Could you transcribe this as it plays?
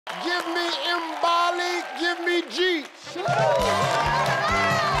Give me Mbali, give me G.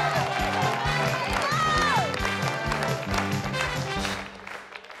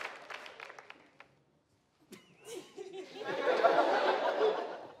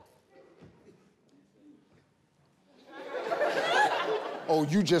 Oh,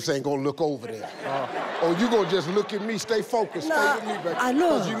 you just ain't gonna look over there. Oh, you gonna just look at me, stay focused, stay with me, baby. I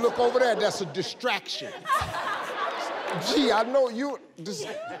know. Because you look over there, that's a distraction. Gee, I know you.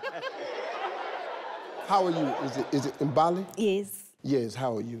 How are you? Is it Mbali? Yes. Yes,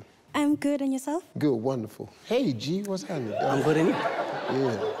 how are you? I'm good, and yourself? Good, wonderful. Hey, G, what's happening? I'm good, and you?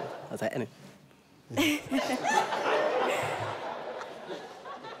 Yeah. What's happening?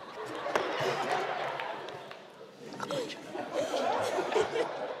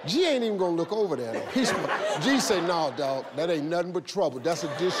 G ain't even gonna look over there, though. G say, no, dog, that ain't nothing but trouble. That's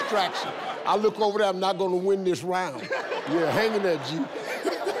a distraction. I look over there, I'm not gonna win this round. Yeah, hang in there, G.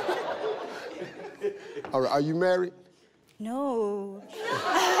 All right, are you married? No.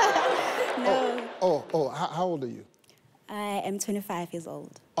 No. How old are you? I am 25 years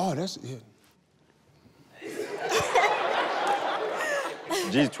old. Oh, that's it.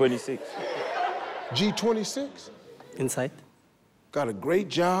 G's 26. G 26? Inside? Got a great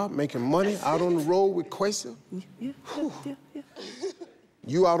job, making money, out on the road with Quesa. Yeah.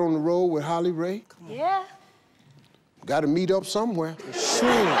 You out on the road with Holly Ray? Yeah. Got to meet up somewhere. Sure.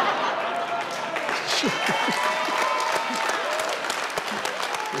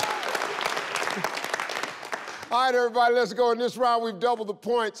 All right, everybody, let's go. In this round, we've doubled the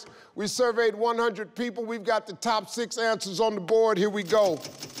points. We surveyed 100 people. We've got the top 6 answers on the board. Here we go.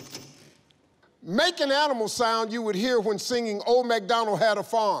 Make an animal sound you would hear when singing Old McDonald Had a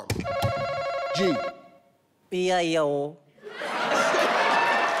Farm. G. B-I-O.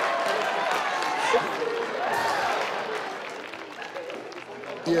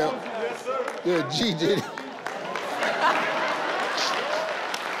 Yeah, G did it.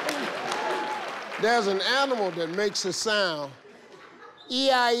 There's an animal that makes a sound,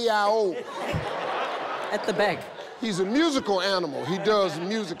 E-I-E-I-O. At the back. He's a musical animal. He does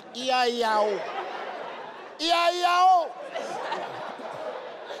music, E-I-E-I-O. E-I-E-I-O.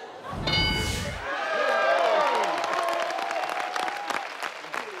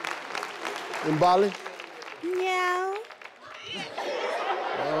 Mbali? Meow.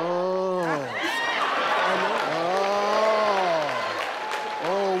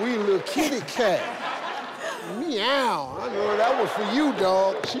 Oh, we little kitty cat. Meow. I know that was for you,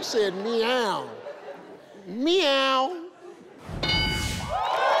 dog. She said meow. Meow.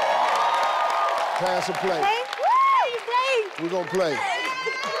 Pass or play? Play? Woo! You play? We're gonna play.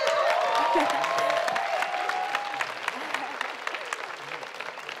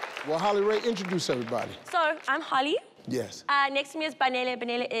 Well, Holly Ray, introduce everybody. So, I'm Holly. Yes. Next to me is Banele.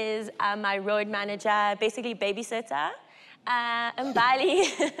 Banele is my road manager, basically babysitter. Mbali.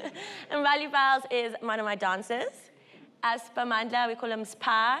 Mbali Biles is one of my dancers. Spamandla, we call him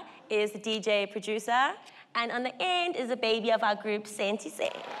Spa, is the DJ producer. And on the end is the baby of our group, Santi Sen.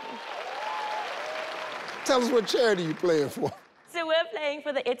 Tell us what charity you playing for. So we're playing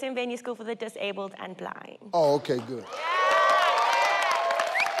for the Etimbeni School for the Disabled and Blind. Oh, okay, good.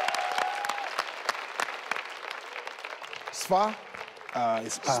 Spa?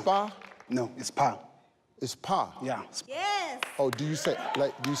 It's Pa. Spa? No, it's Pa. It's Pa? Yeah. Yes. Oh, do you say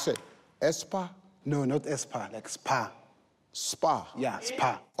Espa? No, not Spa, like Spa. Spa? Yeah,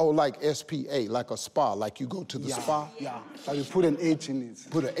 Spa. Oh, like S-P-A, like a spa, like you go to the spa? Yeah, but you put an H in it.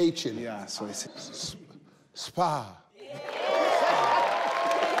 Put an H in it. Yeah, so it's... Spa. Spa.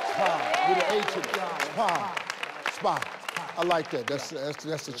 With an H in it. Spa. Spa. I like that.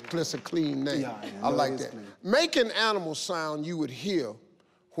 That's a clean name. Yeah, I no, like it's that. clean. Make an animal sound you would hear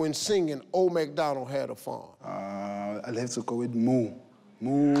when singing Old McDonald Had a Farm. I'll have to go with moo.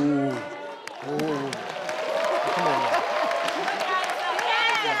 Moo. Oh. Come on now.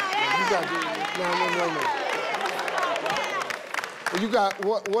 You got no. You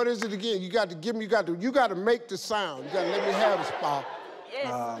got what is it again? You got to give me. You got to make the sound. You got to let me have a spot.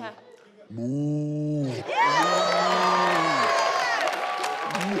 Yes. Moo.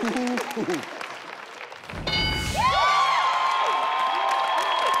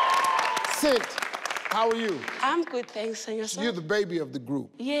 Sint, how are you? I'm good, thanks. And yourself? You're the baby of the group.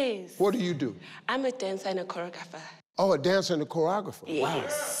 Yes. What do you do? I'm a dancer and a choreographer. Oh, a dancer and a choreographer.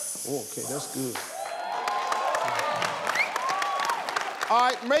 Yes. Wow. Oh, okay, that's good. All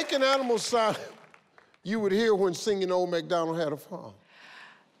right, make an animal sound you would hear when singing Old McDonald Had a Farm.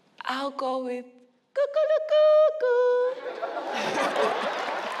 I'll go with cuckoo.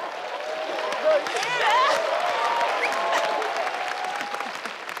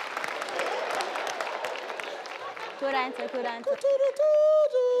 Good answer, good answer.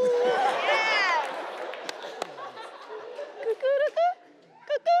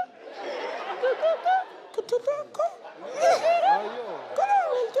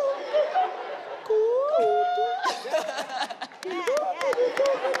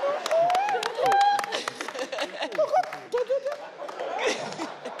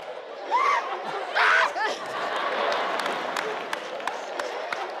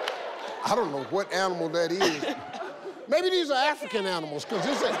 I don't know what animal that is. Maybe these are African animals, because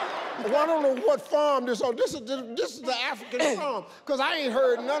this is, well, I don't know what farm this is. This is the African farm, because I ain't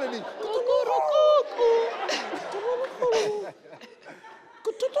heard none of these.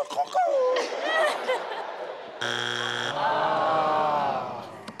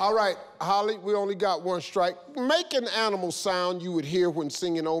 All right, Holly, we only got one strike. Make an animal sound you would hear when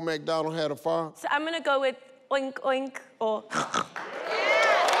singing Old McDonald Had a Farm. So I'm gonna go with oink oink or.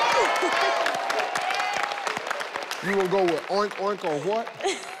 You gonna go with oink oink or what?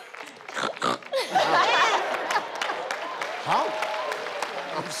 How?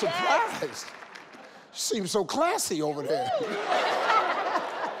 I'm surprised. You seem so classy over there.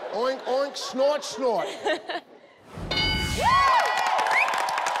 Oink oink, snort snort.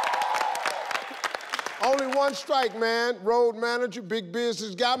 Only one strike, man. Road manager, big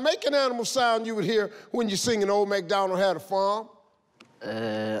business guy. Make an animal sound you would hear when you're singing Old McDonald Had a Farm.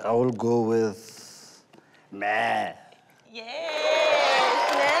 I will go with meh.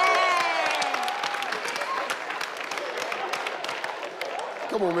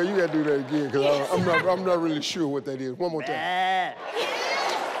 Come on, man, you gotta do that again, because I'm not really sure what that is. One more time.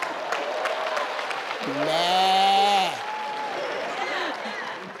 Meh.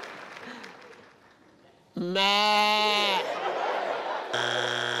 Meh.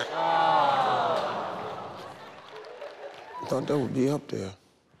 I thought that would be up there.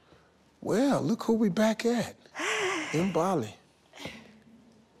 Well, look who we back at. In Bali.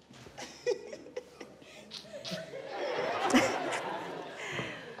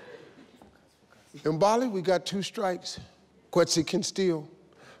 In Bali, we got 2 strikes. Quetzi can steal.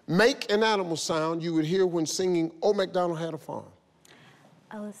 Make an animal sound you would hear when singing Old McDonald Had a Farm.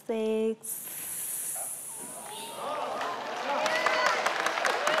 I would say...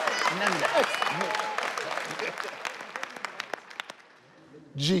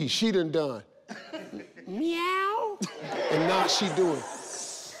 Gee, she done. Meow. And now she doing.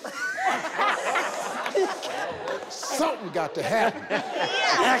 Something got to happen.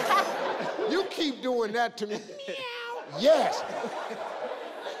 You keep doing that to me. Meow. Yes.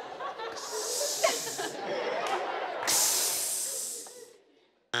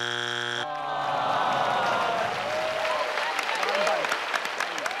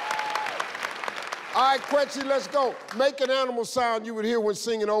 All right, Quetzi, let's go. Make an animal sound you would hear when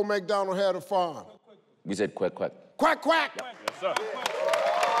singing Old MacDonald Had a Farm. We said quack, quack. Quack, quack. Yes, sir.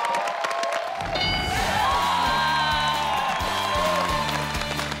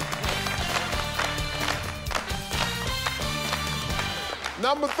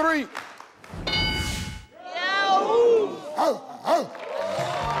 Number 3. Well,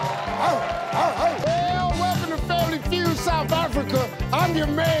 welcome to Family Feud South Africa. I'm your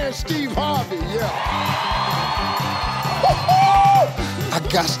man, Steve Harvey, yeah. I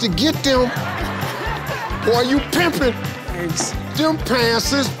got to get them. Boy, you pimping. Thanks. Them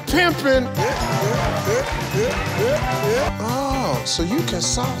pants is pimping. Oh, so you can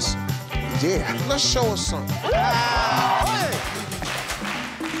sauce. Yeah, let's show us something.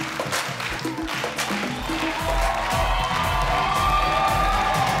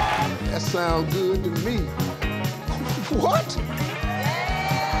 That sounds good to me. What?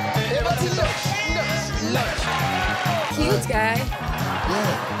 Cute guy.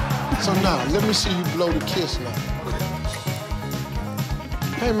 Yeah. So now, let me see you blow the kiss now.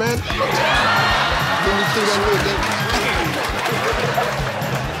 Hey, man. Let me see that little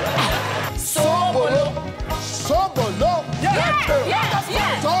Sobolo. Sobolo? Yes.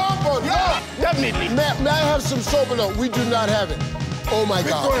 Sobolo. Definitely. May I have some Sobolo? We do not have it. Oh, my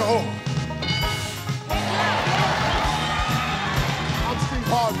God. Going home. I'm Steve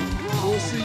Harvey. We'll see